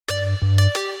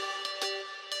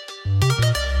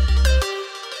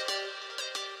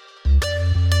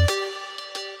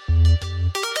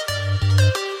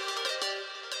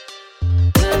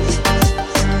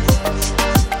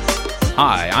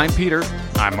Hi, I'm Peter.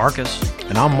 I'm Marcus.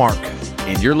 And I'm Mark.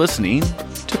 And you're listening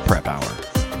to Prep Hour.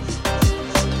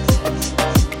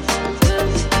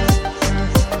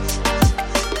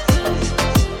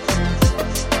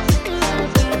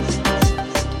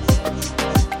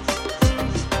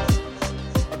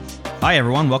 Hi,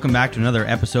 everyone. Welcome back to another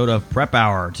episode of Prep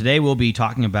Hour. Today, we'll be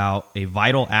talking about a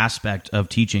vital aspect of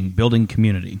teaching, building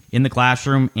community in the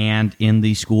classroom and in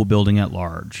the school building at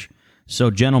large.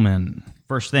 So, gentlemen,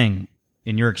 first thing,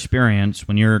 in your experience,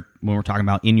 when we're talking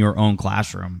about in your own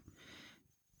classroom,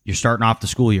 you're starting off the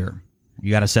school year. You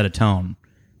got to set a tone.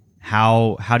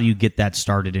 How do you get that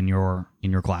started in your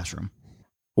classroom?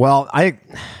 Well,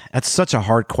 that's such a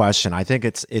hard question. I think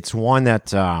it's one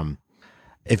that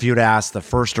if you'd asked the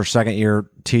first or second year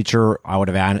teacher, I would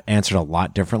have answered a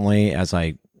lot differently as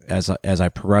I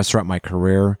progressed throughout my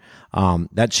career.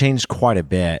 That changed quite a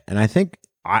bit, and I think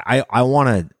I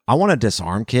want to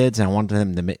disarm kids, and I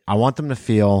want them to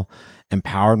feel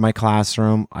empowered in my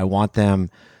classroom. I want them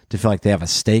to feel like they have a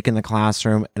stake in the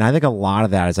classroom, and I think a lot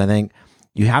of that is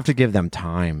you have to give them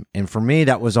time. And for me,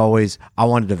 that was always, I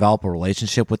wanted to develop a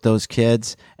relationship with those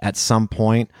kids at some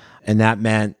point. And that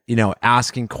meant,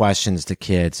 asking questions to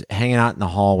kids, hanging out in the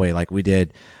hallway like we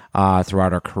did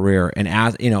throughout our career, and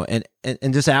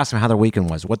and just ask them how their weekend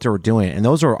was, what they were doing. And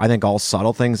those are, I think, all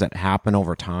subtle things that happen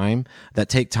over time that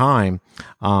take time.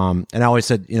 And I always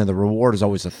said, the reward is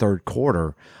always the third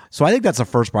quarter. So I think that's the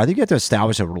first part. I think you have to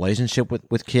establish a relationship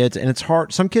with kids, and it's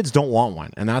hard. Some kids don't want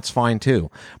one, and that's fine too.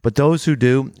 But those who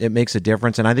do, it makes a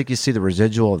difference. And I think you see the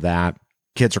residual of that.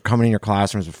 Kids are coming in your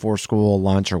classrooms before school,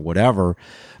 lunch, or whatever.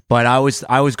 But I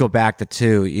always go back to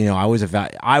two.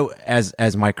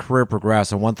 As my career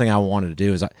progressed, and one thing I wanted to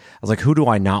do is I was like, who do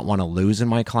I not want to lose in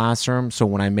my classroom? So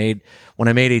when I made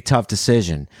a tough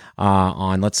decision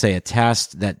on, let's say, a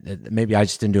test that maybe I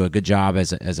just didn't do a good job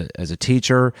as a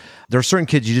teacher, there are certain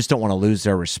kids you just don't want to lose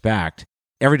their respect.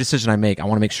 Every decision I make, I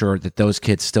want to make sure that those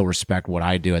kids still respect what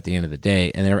I do at the end of the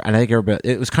day. And I think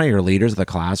it was kind of your leaders of the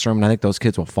classroom, and I think those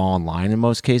kids will fall in line in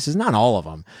most cases. Not all of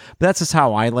them, but that's just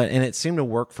how and it seemed to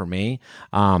work for me.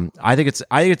 I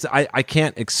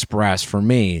can't express for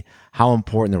me how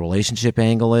important the relationship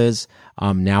angle is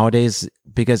nowadays,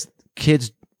 because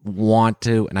kids want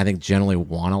to, and I think generally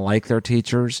want to like their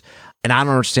teachers, and I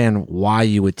don't understand why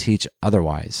you would teach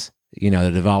otherwise.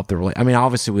 To develop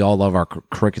obviously we all love our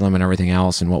curriculum and everything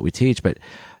else and what we teach, but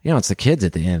it's the kids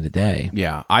at the end of the day.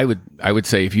 Yeah, I would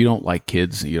say if you don't like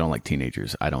kids, you don't like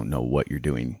teenagers, I don't know what you're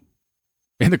doing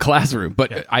in the classroom.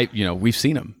 But we've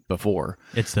seen them before.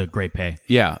 It's the great pay.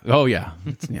 Yeah. Oh yeah.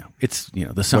 It's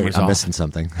the summer's I'm off. missing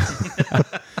something.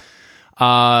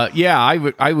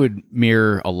 I would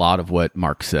mirror a lot of what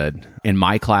Mark said. In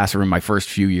my classroom, my first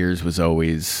few years was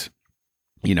always,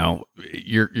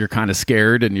 you're kind of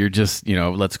scared, and you're just,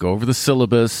 let's go over the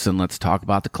syllabus and let's talk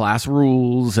about the class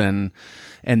rules. And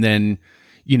then,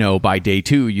 by day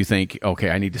 2, you think,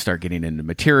 okay, I need to start getting into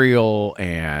material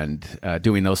and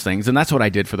doing those things. And that's what I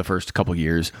did for the first couple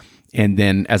years. And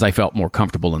then as I felt more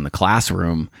comfortable in the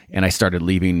classroom and I started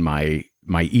leaving my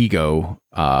ego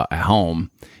at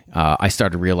home, I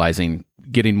started realizing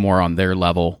getting more on their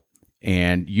level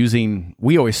and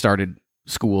we always started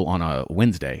school on a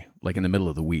Wednesday, like in the middle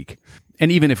of the week.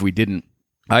 And even if we didn't,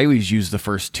 I always used the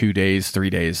first 2 days, 3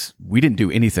 days. We didn't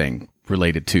do anything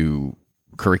related to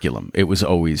curriculum. It was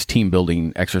always team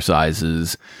building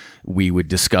exercises. We would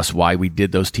discuss why we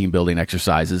did those team building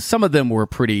exercises. Some of them were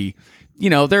pretty,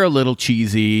 they're a little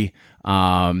cheesy,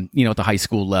 at the high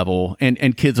school level,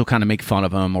 and kids will kind of make fun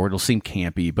of them, or it'll seem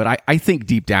campy. But I think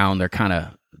deep down,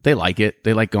 they like it.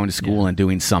 They like going to school and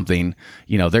doing something.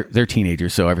 They're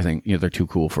teenagers, so everything, they're too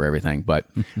cool for everything. But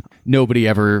nobody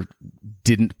ever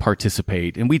didn't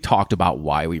participate. And we talked about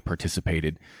why we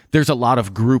participated. There's a lot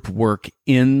of group work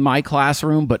in my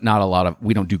classroom, but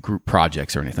we don't do group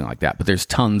projects or anything like that. But there's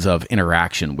tons of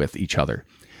interaction with each other.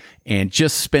 And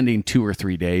just spending 2 or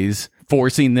 3 days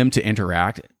forcing them to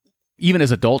interact, even as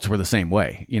adults, we're the same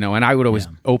way, and I would always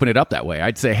open it up that way.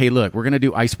 I'd say, hey, look, we're going to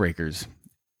do icebreakers.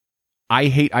 I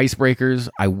hate icebreakers.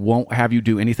 I won't have you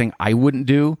do anything I wouldn't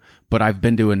do, but I've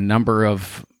been to a number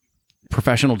of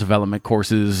professional development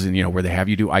courses and, where they have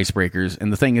you do icebreakers.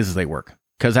 And the thing is they work,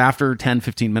 because after 10,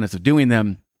 15 minutes of doing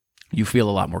them, you feel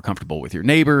a lot more comfortable with your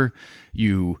neighbor.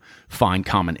 You find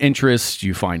common interests.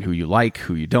 You find who you like,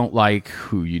 who you don't like,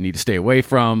 who you need to stay away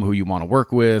from, who you want to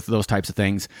work with, those types of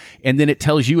things. And then it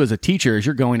tells you as a teacher, as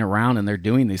you're going around and they're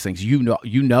doing these things, in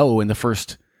the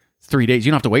first 3 days,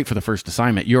 you don't have to wait for the first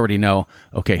assignment. You already know,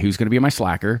 okay, who's going to be my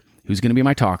slacker, who's going to be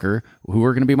my talker, who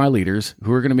are going to be my leaders,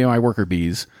 who are going to be my worker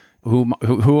bees, who's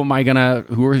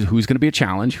going to be a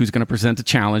challenge, who's going to present a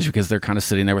challenge, because they're kind of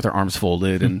sitting there with their arms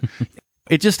folded, and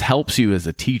it just helps you as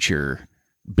a teacher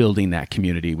building that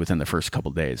community within the first couple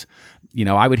of days.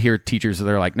 I would hear teachers that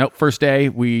are like, nope, first day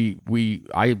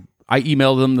I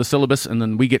email them the syllabus and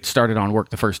then we get started on work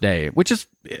the first day, which is,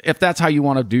 if that's how you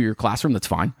want to do your classroom, that's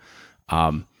fine.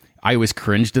 I always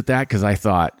cringed at that because I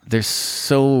thought it's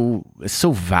so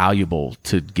valuable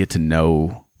to get to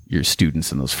know your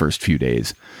students in those first few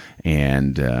days.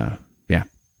 And yeah.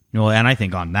 Well, and I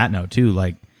think on that note too,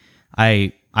 like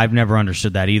I've never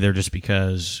understood that either, just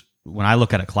because when I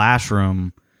look at a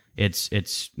classroom, it's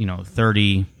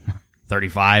 30,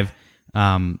 35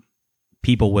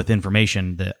 people with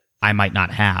information that I might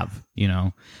not have,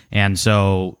 and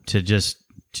so to just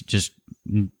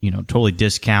totally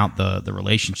discount the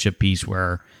relationship piece,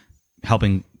 where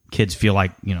helping kids feel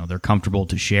like they're comfortable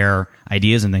to share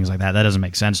ideas and things like that doesn't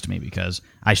make sense to me, because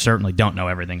I certainly don't know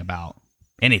everything about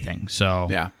anything. So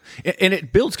yeah, and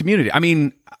it builds community. I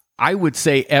mean, I would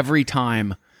say every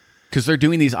time, because they're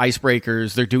doing these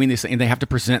icebreakers, they're doing this, and they have to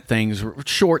present things,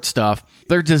 short stuff.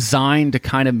 They're designed to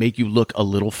kind of make you look a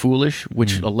little foolish,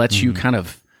 which lets you kind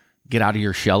of get out of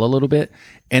your shell a little bit.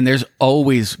 And there's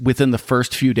always, within the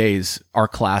first few days, our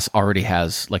class already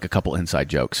has like a couple inside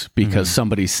jokes because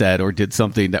somebody said or did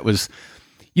something that was,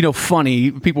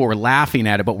 funny. People were laughing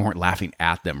at it, but weren't laughing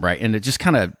at them, right? And it just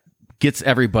kind of gets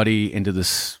everybody into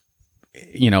this,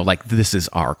 like, this is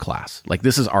our class. Like,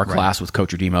 this is our class with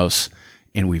Coach Demos.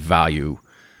 And we value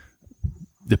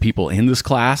the people in this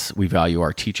class. We value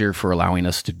our teacher for allowing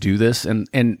us to do this. And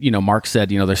Mark said,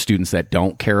 there's students that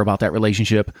don't care about that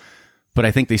relationship, but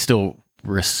I think they still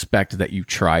respect that you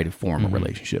try to form a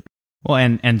relationship.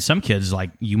 Well, and some kids,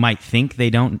 like, you might think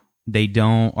they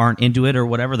aren't into it or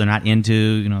whatever. They're not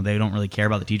into, they don't really care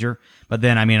about the teacher. But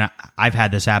then, I mean, I've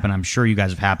had this happen. I'm sure you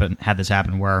guys have had this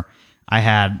happen, where I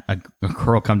had a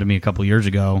girl come to me a couple years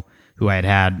ago who I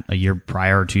had a year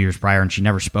prior or 2 years prior, and she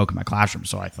never spoke in my classroom.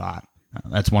 So I thought,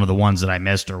 that's one of the ones that I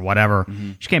missed or whatever.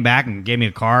 She came back and gave me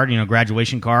a card,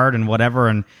 graduation card and whatever.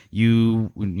 And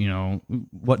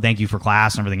thank you for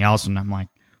class and everything else. And I'm like,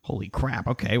 holy crap.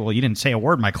 Okay. Well, you didn't say a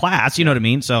word in my class. You know what I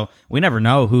mean? So we never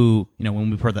know who,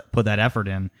 when we put that effort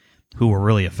in, who we're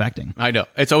really affecting. I know.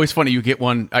 It's always funny. You get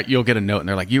you'll get a note and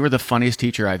they're like, you were the funniest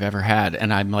teacher I've ever had.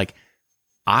 And I'm like,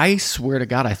 I swear to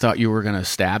God, I thought you were going to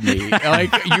stab me.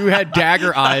 Like, you had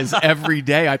dagger eyes every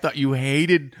day. I thought you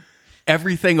hated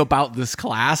everything about this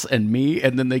class and me.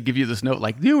 And then they give you this note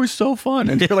like, you were so fun.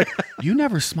 And you're like, you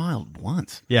never smiled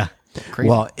once. Yeah. Crazy.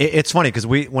 Well, it's funny because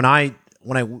we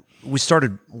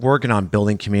started working on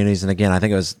building communities. And again, I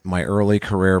think it was my early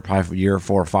career, probably year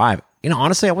 4 or 5.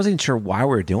 Honestly, I wasn't even sure why we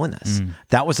were doing this.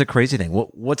 That was the crazy thing.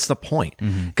 What's the point?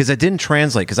 Because it didn't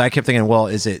translate. Because I kept thinking, well,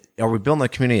 are we building a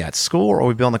community at school, or are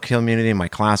we building a community in my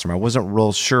classroom? I wasn't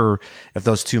real sure if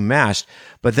those two meshed.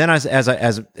 But then as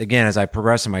I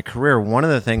progressed in my career, one of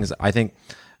the things I think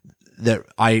that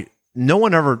no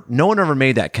one ever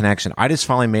made that connection. I just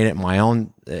finally made it in my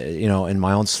own, in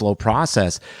my own slow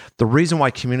process. The reason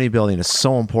why community building is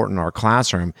so important in our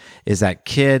classroom is that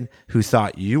kid who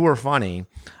thought you were funny,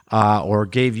 or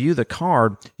gave you the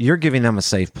card, you're giving them a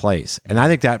safe place. And I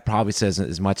think that probably says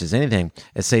as much as anything,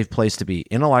 a safe place to be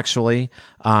intellectually.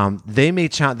 They may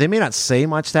not say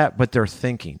much that, but they're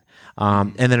thinking.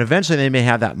 And then eventually they may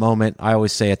have that moment, I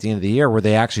always say at the end of the year, where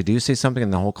they actually do say something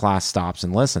and the whole class stops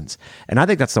and listens. And I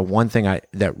think that's the one thing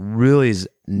that really is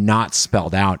not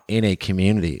spelled out in a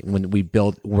community when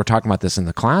we're talking about this in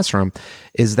the classroom,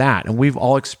 is that. And we've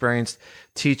all experienced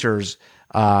teachers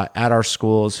at our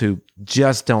schools who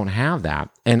just don't have that.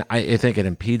 And I think it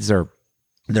impedes their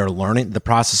learning, the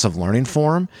process of learning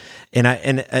for them.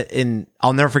 And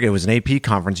I'll never forget, it was an AP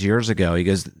conference years ago. He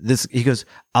goes,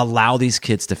 allow these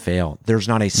kids to fail. There's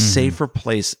not a safer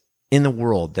place in the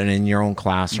world than in your own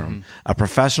classroom. A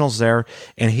professional's there.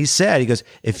 And he goes,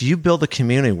 if you build a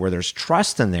community where there's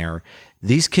trust in there,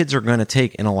 these kids are going to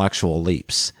take intellectual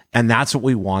leaps. And that's what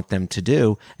we want them to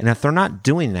do. And if they're not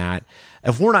doing that,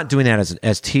 if we're not doing that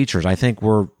as teachers, I think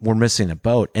we're missing a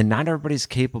boat, and not everybody's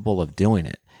capable of doing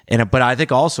it. But I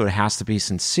think also it has to be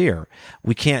sincere.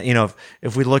 We can't,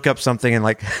 if we look up something and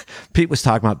like Pete was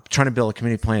talking about trying to build a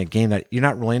community, playing a game that you're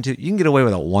not really into, you can get away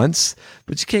with it once,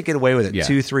 but you can't get away with it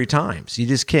 2-3 times. You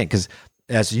just can't, because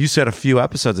as you said a few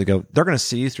episodes ago, they're going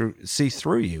to see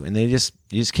through you, and you just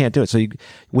can't do it. So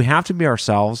we have to be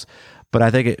ourselves. But I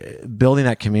think building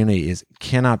that community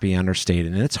cannot be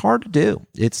understated, and it's hard to do.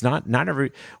 It's not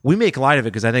we make light of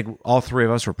it because I think all three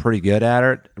of us were pretty good at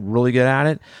it, really good at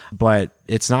it, but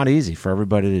it's not easy for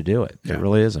everybody to do it. Yeah. It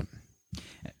really isn't.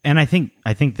 And I think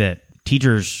that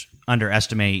teachers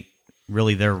underestimate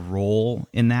really their role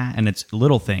in that. And it's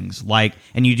little things like,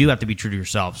 and you do have to be true to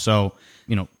yourself. So,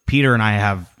 Peter and I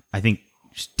have, I think,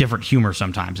 different humor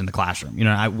sometimes in the classroom.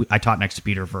 I taught next to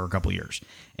Peter for a couple of years,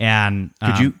 and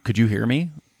could you hear me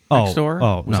next door?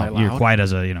 Oh, Was I no, loud? you're quiet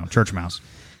as a church mouse.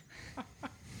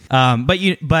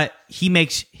 But he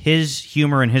makes his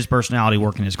humor and his personality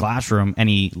work in his classroom, and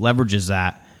he leverages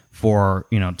that for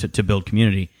to build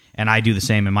community. And I do the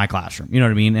same in my classroom. You know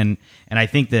what I mean? And I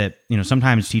think that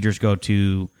sometimes teachers go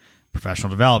to professional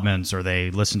developments or they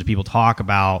listen to people talk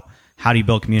about how do you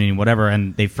build community and whatever,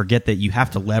 and they forget that you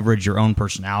have to leverage your own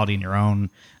personality and your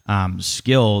own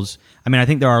skills. I mean, I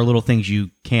think there are little things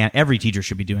every teacher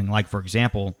should be doing. Like, for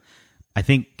example, I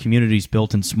think community is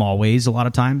built in small ways a lot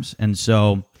of times. And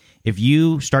so if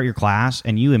you start your class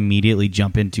and you immediately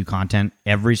jump into content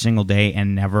every single day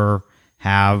and never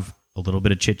have a little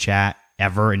bit of chit chat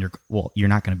ever, and you're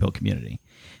not going to build community.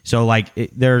 So I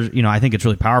think it's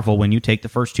really powerful when you take the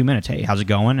first 2 minutes. Hey, how's it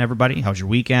going, everybody? How's your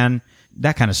weekend?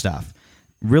 That kind of stuff.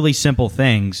 Really simple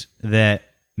things that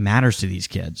matters to these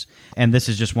kids. And this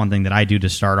is just one thing that I do to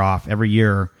start off every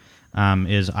year.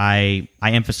 Is I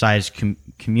emphasize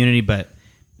community, but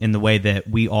in the way that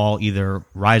we all either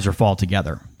rise or fall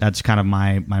together. That's kind of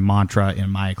my mantra in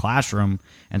my classroom.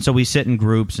 And so we sit in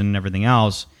groups and everything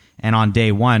else. And on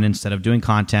day one, instead of doing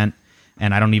content,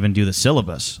 and I don't even do the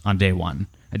syllabus on day one,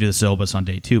 I do the syllabus on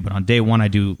day two. But on day one, I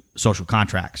do social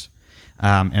contracts.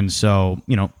 And so,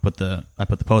 I put the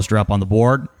poster up on the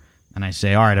board, and I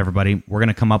say, all right, everybody, we're going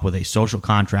to come up with a social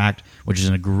contract, which is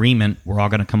an agreement. We're all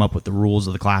going to come up with the rules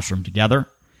of the classroom together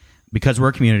because we're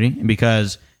a community and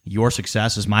because your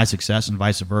success is my success and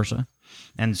vice versa.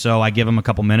 And so I give them a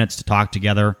couple minutes to talk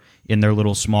together in their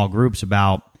little small groups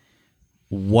about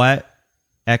what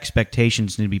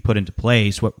expectations need to be put into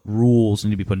place, what rules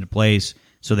need to be put into place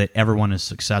so that everyone is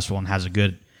successful and has a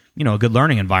good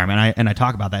learning environment. And I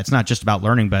talk about that. It's not just about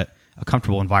learning, but a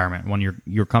comfortable environment, one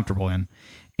you're comfortable in.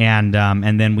 And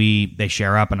then they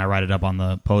share up, and I write it up on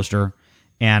the poster.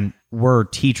 And we're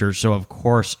teachers, so of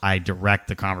course I direct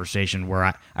the conversation where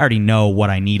I already know what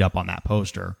I need up on that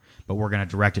poster, but we're going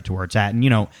to direct it to where it's at.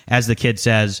 And as the kid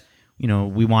says,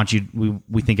 we want you.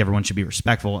 We think everyone should be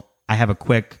respectful. I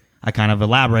kind of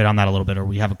elaborate on that a little bit, or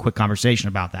we have a quick conversation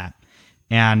about that.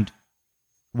 And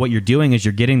what you're doing is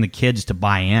you're getting the kids to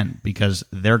buy in because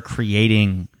they're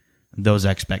creating those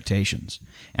expectations,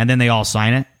 and then they all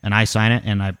sign it, and I sign it,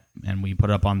 and we put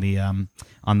it up on the.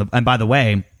 And by the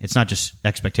way, it's not just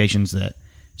expectations that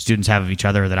students have of each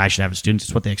other that I should have as students.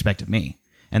 It's what they expect of me,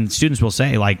 and students will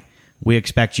say we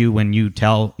expect you when you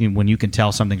can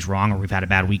tell something's wrong or we've had a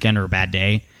bad weekend or a bad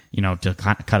day, to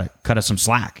cut us some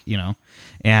slack,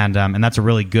 and that's a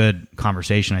really good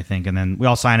conversation, I think. And then we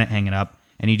all sign it, hang it up.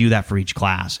 And you do that for each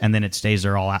class, and then it stays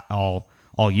there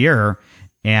all year.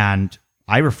 And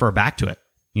I refer back to it.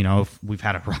 If we've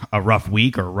had a rough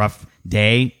week or a rough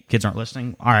day, kids aren't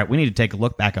listening. All right, we need to take a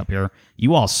look back up here.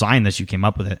 You all signed this. You came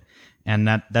up with it, and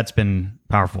that's been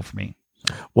powerful for me.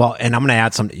 Well, and I'm going to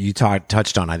add something you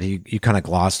touched on. I think you kind of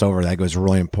glossed over that. Was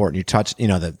really important. You touched,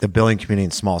 the building community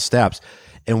in small steps,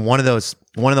 and one of those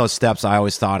steps I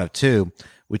always thought of too.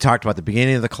 We talked about the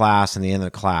beginning of the class and the end of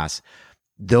the class.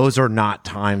 Those are not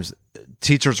times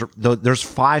teachers there's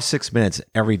 5-6 minutes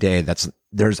every day.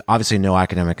 There's obviously no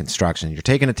academic instruction. You're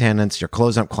taking attendance, you're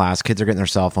closing up class, kids are getting their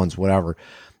cell phones, whatever.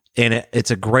 And it's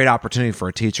a great opportunity for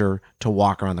a teacher to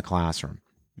walk around the classroom,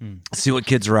 see what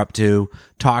kids are up to,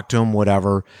 talk to them,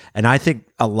 whatever. And I think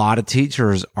a lot of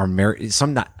teachers are married.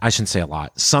 I shouldn't say a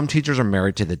lot. Some teachers are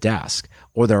married to the desk,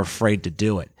 or they're afraid to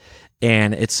do it.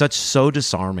 And it's so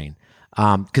disarming.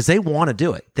 Because they want to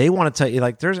do it. They want to tell you,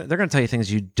 they're going to tell you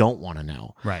things you don't want to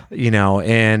know. Right.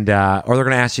 And, or they're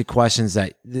going to ask you questions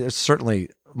that there's certainly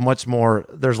much more,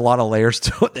 there's a lot of layers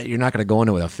to it that you're not going to go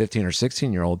into with a 15 or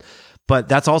 16-year-old, but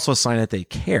that's also a sign that they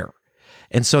care.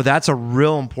 And so that's a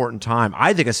real important time.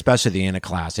 I think especially the end of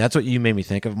class. That's what you made me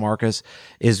think of, Marcus,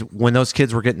 is when those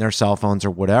kids were getting their cell phones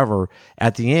or whatever,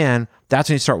 at the end, that's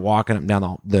when you start walking up and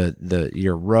down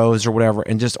your rows or whatever,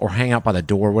 and or hang out by the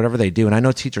door, whatever they do. And I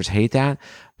know teachers hate that,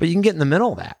 but you can get in the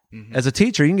middle of that. Mm-hmm. As a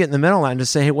teacher, you can get in the middle of that and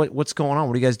just say, hey, what's going on?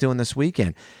 What are you guys doing this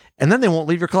weekend? And then they won't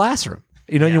leave your classroom.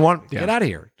 You want to get out of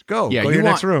here. Go to your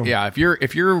next room. Yeah.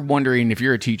 If you're wondering, if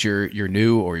you're a teacher, you're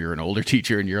new or you're an older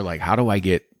teacher, and you're like, how do I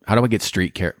get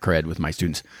street cred with my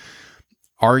students?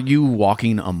 Are you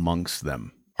walking amongst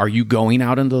them? Are you going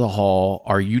out into the hall?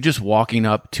 Are you just walking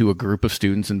up to a group of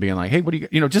students and being like, hey, what do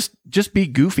you just be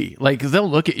goofy. They'll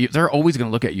look at you. They're always going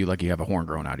to look at you like you have a horn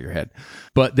growing out of your head.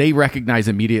 But they recognize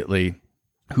immediately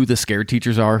who the scared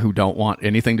teachers are, who don't want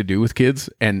anything to do with kids,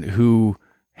 and who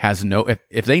has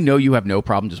if they know you have no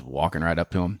problem just walking right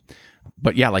up to them.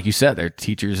 But yeah, like you said, they're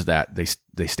teachers that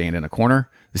they stand in a corner,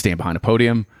 they stand behind a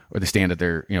podium, or they stand at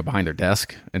their, behind their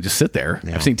desk and just sit there.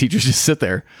 Yeah. I've seen teachers just sit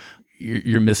there.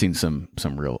 You're missing some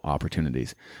real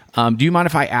opportunities. Do you mind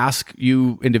if I ask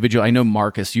you individually? I know,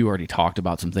 Marcus, you already talked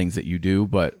about some things that you do,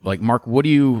 but like, Mark, what do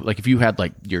you, like, if you had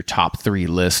like your top 3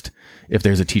 list, if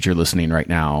there's a teacher listening right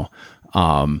now,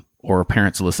 or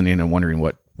parents listening and wondering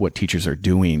what teachers are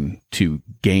doing to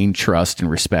gain trust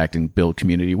and respect and build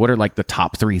community, what are like the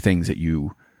top 3 things that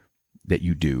you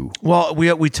do? Well,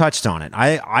 we touched on it.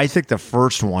 I think the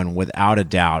first one, without a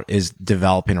doubt, is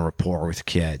developing a rapport with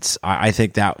kids. I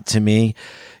think that, to me,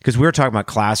 because we were talking about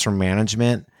classroom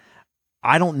management,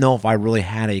 I don't know if I really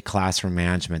had a classroom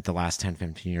management the last 10,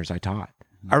 15 years I taught.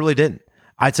 I really didn't.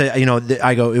 I'd say,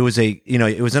 it was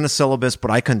it was in a syllabus, but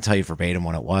I couldn't tell you verbatim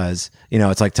what it was.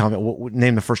 It's like, tell me,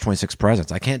 name the first 26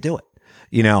 presidents. I can't do it.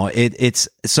 It's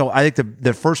so I think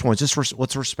the first one is just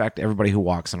let's respect everybody who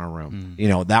walks in our room.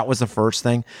 That was the first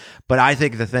thing. But I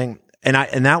think the thing, and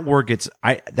that word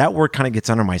kind of gets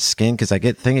under my skin because I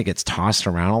think it gets tossed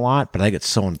around a lot, but I think it's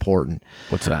so important.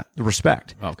 What's that?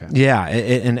 Respect. Okay. Yeah.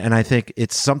 And I think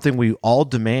it's something we all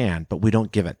demand, but we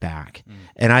don't give it back.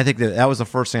 And I think that was the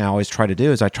first thing I always try to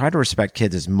do is I try to respect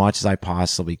kids as much as I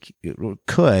possibly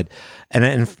could. And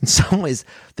in some ways,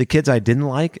 the kids I didn't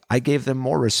like, I gave them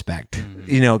more respect,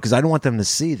 because I don't want them to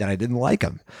see that I didn't like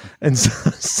them. And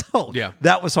so yeah,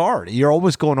 that was hard. You're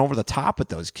always going over the top with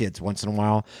those kids once in a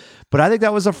while. But I think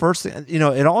that was the first thing.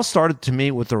 It all started to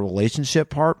me with the relationship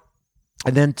part.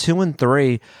 And then 2 and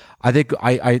 3, I think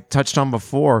I touched on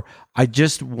before. I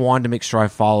just wanted to make sure I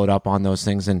followed up on those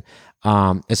things and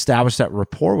establish that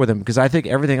rapport with them, because I think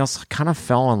everything else kind of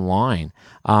fell in line,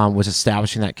 was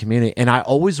establishing that community. And I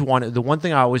always wanted, the one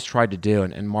thing I always tried to do,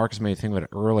 and Marcus made me think about it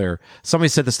earlier, somebody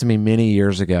said this to me many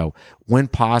years ago, when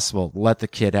possible, let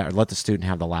the student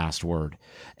have the last word.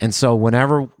 And so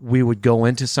whenever we would go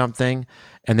into something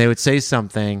and they would say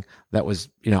something that was,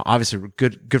 obviously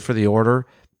good for the order,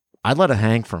 I'd let it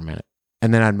hang for a minute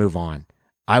and then I'd move on.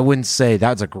 I wouldn't say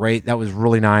that was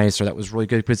really nice or that was really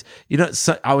good, because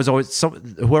I was always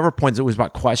whoever points it was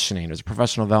about questioning. It was a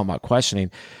professional development about questioning,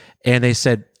 and they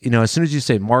said, as soon as you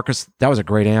say, Marcus, that was a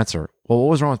great answer. Well, what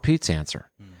was wrong with Pete's answer?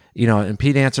 And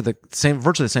Pete answered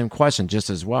virtually the same question just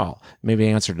as well. Maybe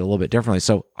answered it a little bit differently.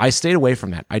 So I stayed away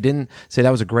from that. I didn't say that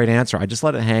was a great answer. I just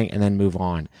let it hang and then move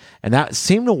on. And that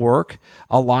seemed to work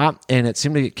a lot. And it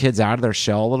seemed to get kids out of their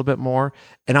shell a little bit more.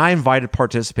 And I invited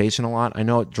participation a lot. I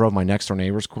know it drove my next door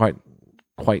neighbors quite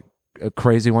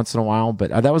crazy once in a while, but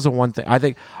that was the one thing I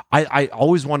think I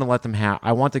always want to let them have.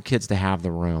 I want the kids to have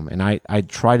the room. And I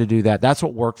try to do that. That's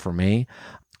what worked for me.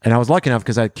 And I was lucky enough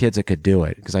because I had kids that could do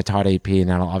it, because I taught AP, and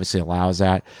that obviously allows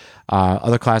that.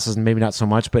 Other classes, maybe not so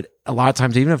much, but a lot of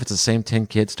times, even if it's the same 10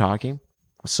 kids talking,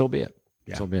 so be it.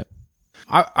 Yeah. So be it.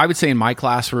 I would say in my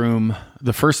classroom,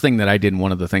 the first thing that I did,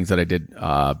 one of the things that I did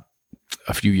a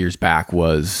few years back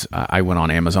was I went on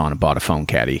Amazon and bought a phone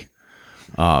caddy.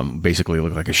 Basically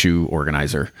looked like a shoe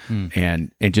organizer,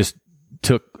 and just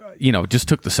took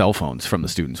the cell phones from the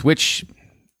students, which,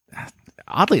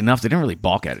 oddly enough, they didn't really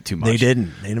balk at it too much. They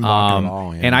didn't balk at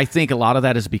all. Yeah. And I think a lot of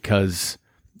that is because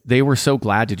they were so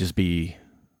glad to just be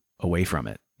away from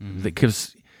it.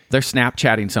 Because they're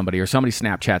Snapchatting somebody, or somebody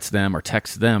Snapchats them or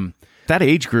texts them. That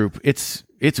age group, it's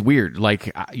weird.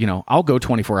 Like, I'll go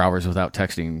 24 hours without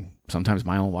texting sometimes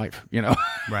my own wife,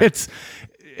 Right.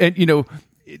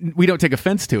 We don't take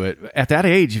offense to it. At that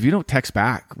age, if you don't text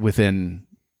back within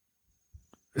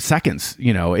seconds,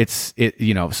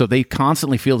 so they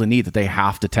constantly feel the need that they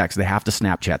have to text, they have to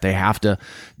Snapchat, they have to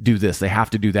do this, they have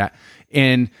to do that.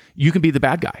 And you can be the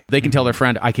bad guy. They can tell their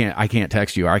friend, I can't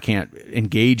text you, or I can't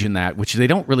engage in that, which they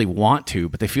don't really want to,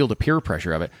 but they feel the peer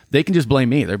pressure of it. They can just blame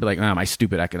me. They'll be like, my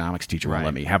stupid economics teacher won't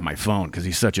let me have my phone because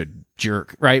he's such a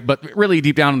jerk, right? But really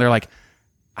deep down, they're like,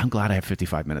 I'm glad I have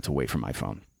 55 minutes away from my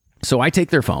phone. So I take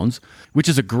their phones, which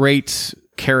is a great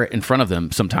carrot in front of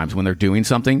them sometimes when they're doing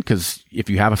something, because if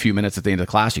you have a few minutes at the end of the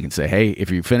class, you can say, hey,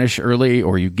 if you finish early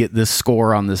or you get this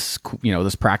score on this,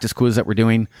 this practice quiz that we're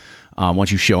doing,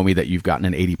 once you show me that you've gotten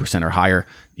an 80% or higher,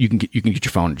 you can get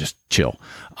your phone and just chill.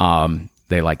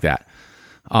 They like that.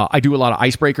 I do a lot of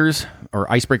icebreakers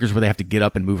where they have to get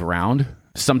up and move around.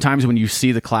 Sometimes when you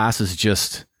see the class is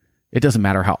just, it doesn't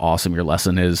matter how awesome your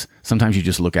lesson is. Sometimes you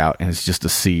just look out and it's just a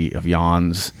sea of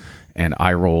yawns and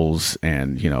eye rolls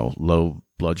and, low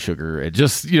blood sugar. It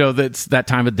just, that's that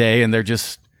time of day, and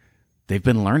they've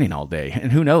been learning all day.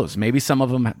 And who knows, maybe some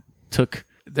of them took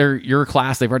your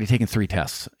class, they've already taken 3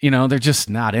 tests. They're just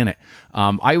not in it.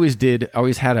 I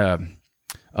always had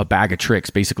a bag of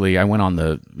tricks. Basically, you go on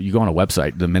a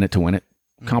website, the Minute to Win It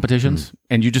competitions,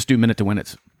 and you just do Minute to Win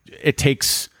It it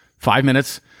takes 5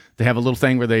 minutes. They have a little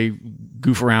thing where they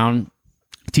goof around.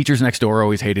 Teachers next door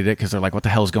always hated it because they're like, what the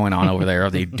hell is going on over there? Are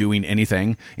they doing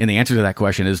anything? And the answer to that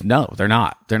question is no, they're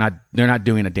not. They're not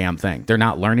doing a damn thing. They're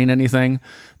not learning anything.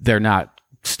 They're not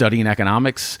studying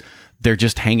economics. They're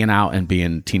just hanging out and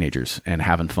being teenagers and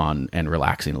having fun and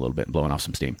relaxing a little bit and blowing off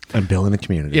some steam. And building a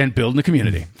community. Yeah, and building a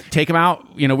community. Take them out.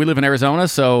 You know, we live in Arizona,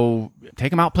 so take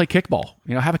them out, play kickball.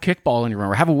 You know, have a kickball in your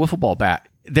room or have a wiffle ball bat.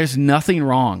 There's nothing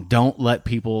wrong. Don't let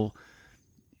people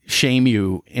shame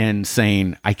you in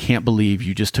saying, I can't believe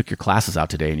you just took your classes out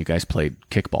today and you guys played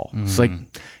kickball. It's like,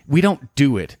 we don't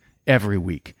do it every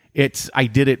week. I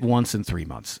did it once in 3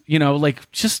 months. You know,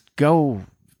 like, just go.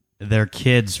 They're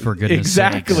kids, for goodness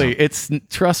Exactly. sakes.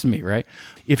 Trust me, right?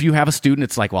 If you have a student,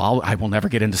 it's like, well, I will never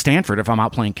get into Stanford if I'm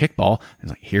out playing kickball.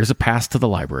 It's like, here's a pass to the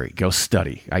library. Go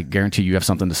study. I guarantee you have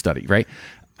something to study, right?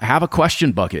 Have a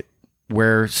question bucket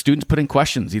where students put in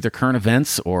questions, either current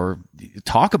events or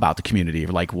talk about the community,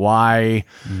 like why,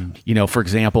 you know, for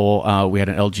example, we had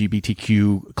an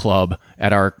LGBTQ club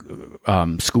at our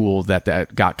school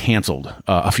that got canceled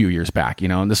a few years back, you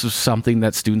know, and this was something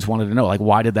that students wanted to know, like,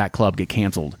 why did that club get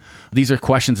canceled? These are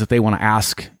questions that they want to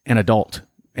ask an adult,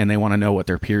 and they want to know what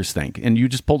their peers think. And you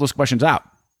just pull those questions out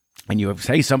and you have,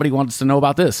 hey, somebody wants to know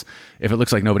about this. If it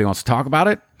looks like nobody wants to talk about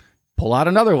it, pull out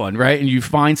another one, right? And you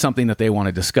find something that they want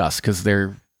to discuss because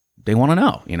they want to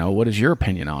know, you know, what is your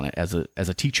opinion on it as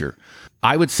a teacher?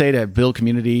 I would say to build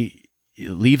community,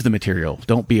 leave the material.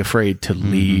 Don't be afraid to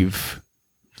leave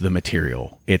the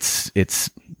material.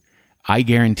 I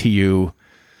guarantee you,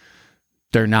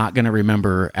 they're not going to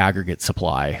remember aggregate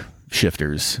supply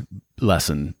shifters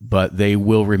lesson, but they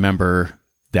will remember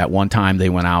that one time they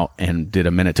went out and did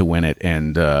a minute to win it,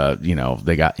 and you know,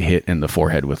 they got hit in the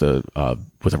forehead with a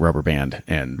rubber band,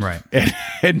 and right.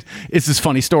 and it's this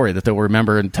funny story that they'll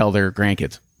remember and tell their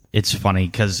grandkids. It's funny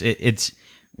because it's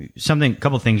something. A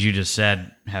couple of things you just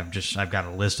said I've got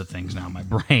a list of things now in my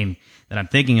brain that I'm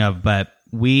thinking of, but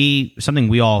something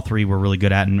we all three were really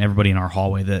good at, and everybody in our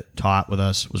hallway that taught with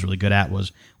us was really good at,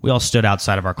 was we all stood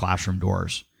outside of our classroom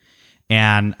doors,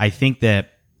 and I think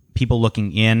that people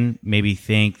looking in maybe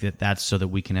think that that's so that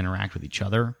we can interact with each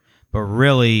other. But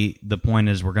really, the point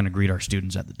is we're going to greet our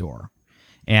students at the door.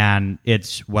 And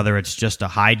it's whether it's just a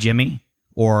hi, Jimmy,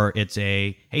 or it's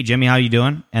a, hey, Jimmy, how you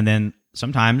doing? And then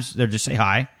sometimes they'll just say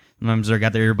hi. Sometimes they've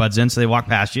got their earbuds in, so they walk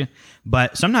past you.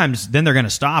 But sometimes then they're going to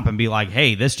stop and be like,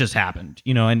 hey, this just happened.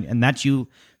 You know, and that's you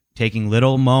taking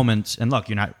little moments. And look,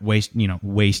 you're not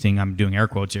wasting, I'm doing air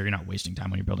quotes here, you're not wasting time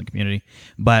when you're building community,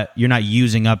 but you're not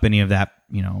using up any of that,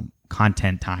 you know,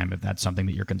 content time, if that's something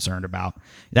that you're concerned about.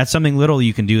 That's something little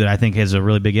you can do that I think has a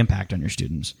really big impact on your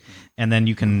students. And then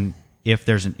you can, if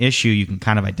there's an issue, you can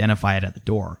kind of identify it at the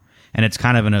door. And it's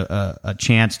kind of a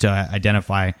chance to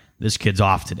identify this kid's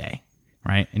off today,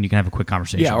 right? And you can have a quick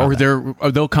conversation. Yeah, or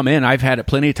they'll come in. I've had it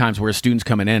plenty of times where students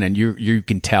coming in and you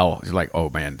can tell, it's like, oh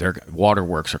man, their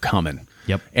waterworks are coming.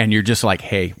 Yep. And you're just like,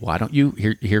 hey, why don't you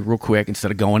here real quick,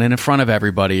 instead of going in front of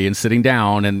everybody and sitting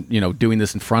down and, you know, doing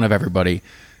this in front of everybody,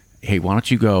 hey, why don't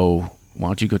you go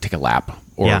take a lap,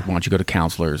 or why don't you go to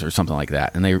counselors or something like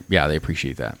that? And they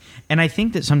appreciate that. And I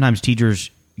think that sometimes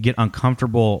teachers get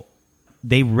uncomfortable.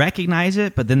 They recognize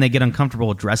it, but then they get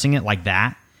uncomfortable addressing it like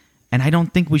that. And I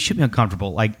don't think we should be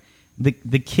uncomfortable. Like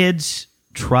the kids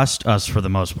trust us for the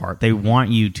most part. They want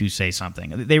you to say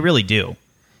something. They really do,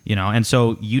 you know. And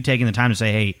so you taking the time to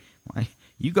say, hey,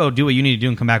 you go do what you need to do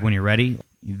and come back when you're ready.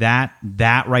 That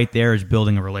right there is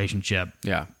building a relationship.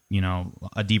 Yeah. You know,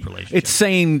 a deep relationship. It's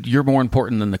saying you're more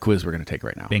important than the quiz we're going to take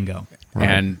right now. Bingo.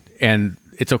 Right. And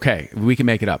it's okay. We can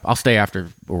make it up. I'll stay after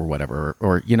or whatever.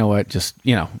 Or you know what? Just,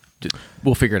 you know,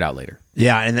 we'll figure it out later.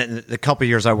 Yeah, and then the couple of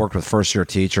years I worked with first year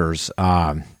teachers,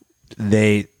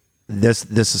 this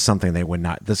is something they would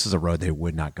not. This is a road they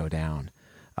would not go down.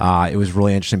 It was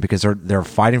really interesting because they're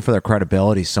fighting for their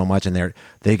credibility so much, and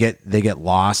they get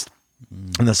lost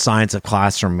in the science of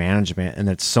classroom management, and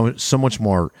it's so much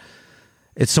more.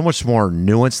 It's so much more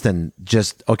nuanced than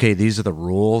just, okay, these are the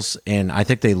rules. And I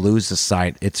think they lose the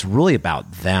sight. It's really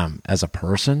about them as a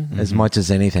person as much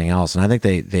as anything else. And I think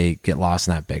they get lost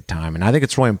in that big time. And I think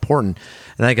it's really important.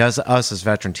 And I think us as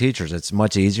veteran teachers, it's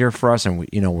much easier for us. And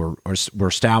we're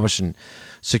established and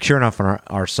secure enough in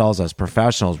ourselves as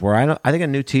professionals where I think a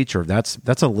new teacher, that's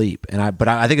a leap. But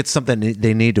I think it's something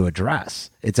they need to address.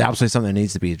 It's absolutely something that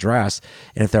needs to be addressed.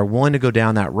 And if they're willing to go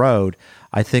down that road,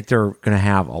 I think they're going to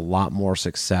have a lot more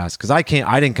success, because I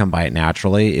didn't come by it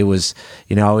naturally. It was,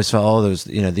 I always felt,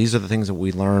 these are the things that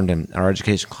we learned in our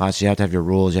education class. You have to have your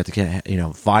rules. You have to get,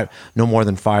 no more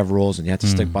than 5 rules, and you have to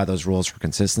stick by those rules for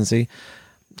consistency.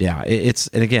 Yeah.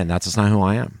 And again, that's just not who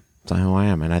I am. It's not who I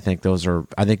am. And I think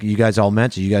you guys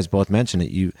both mentioned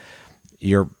it.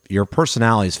 Your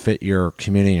personalities fit your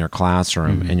community and your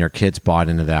classroom, and your kids bought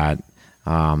into that,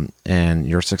 and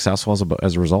you're successful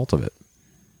as a result of it.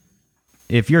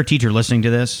 If you're a teacher listening to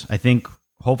this, I think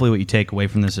hopefully what you take away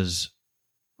from this is,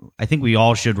 I think we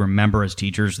all should remember as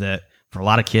teachers that for a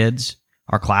lot of kids,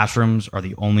 our classrooms are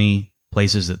the only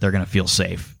places that they're going to feel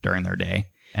safe during their day.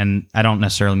 And I don't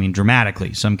necessarily mean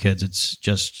dramatically. Some kids, it's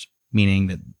just meaning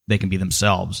that they can be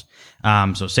themselves.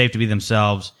 So safe to be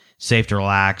themselves, safe to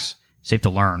relax, safe to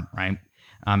learn, right?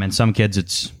 And some kids,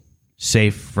 it's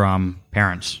safe from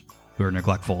parents who are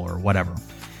neglectful or whatever.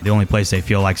 The only place they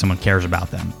feel like someone cares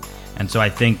about them. And so I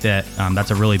think that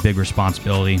that's a really big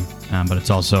responsibility, but it's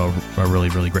also a really,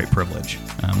 really great privilege.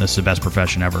 This is the best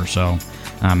profession ever. So,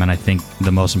 and I think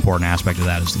the most important aspect of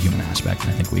that is the human aspect.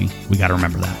 And I think we got to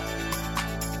remember that.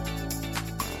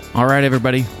 All right,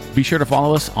 everybody. Be sure to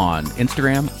follow us on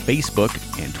Instagram, Facebook,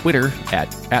 and Twitter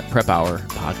at Prep Hour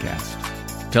Podcast.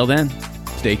 Till then,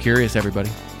 stay curious, everybody.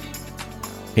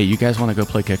 Hey, you guys want to go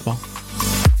play kickball?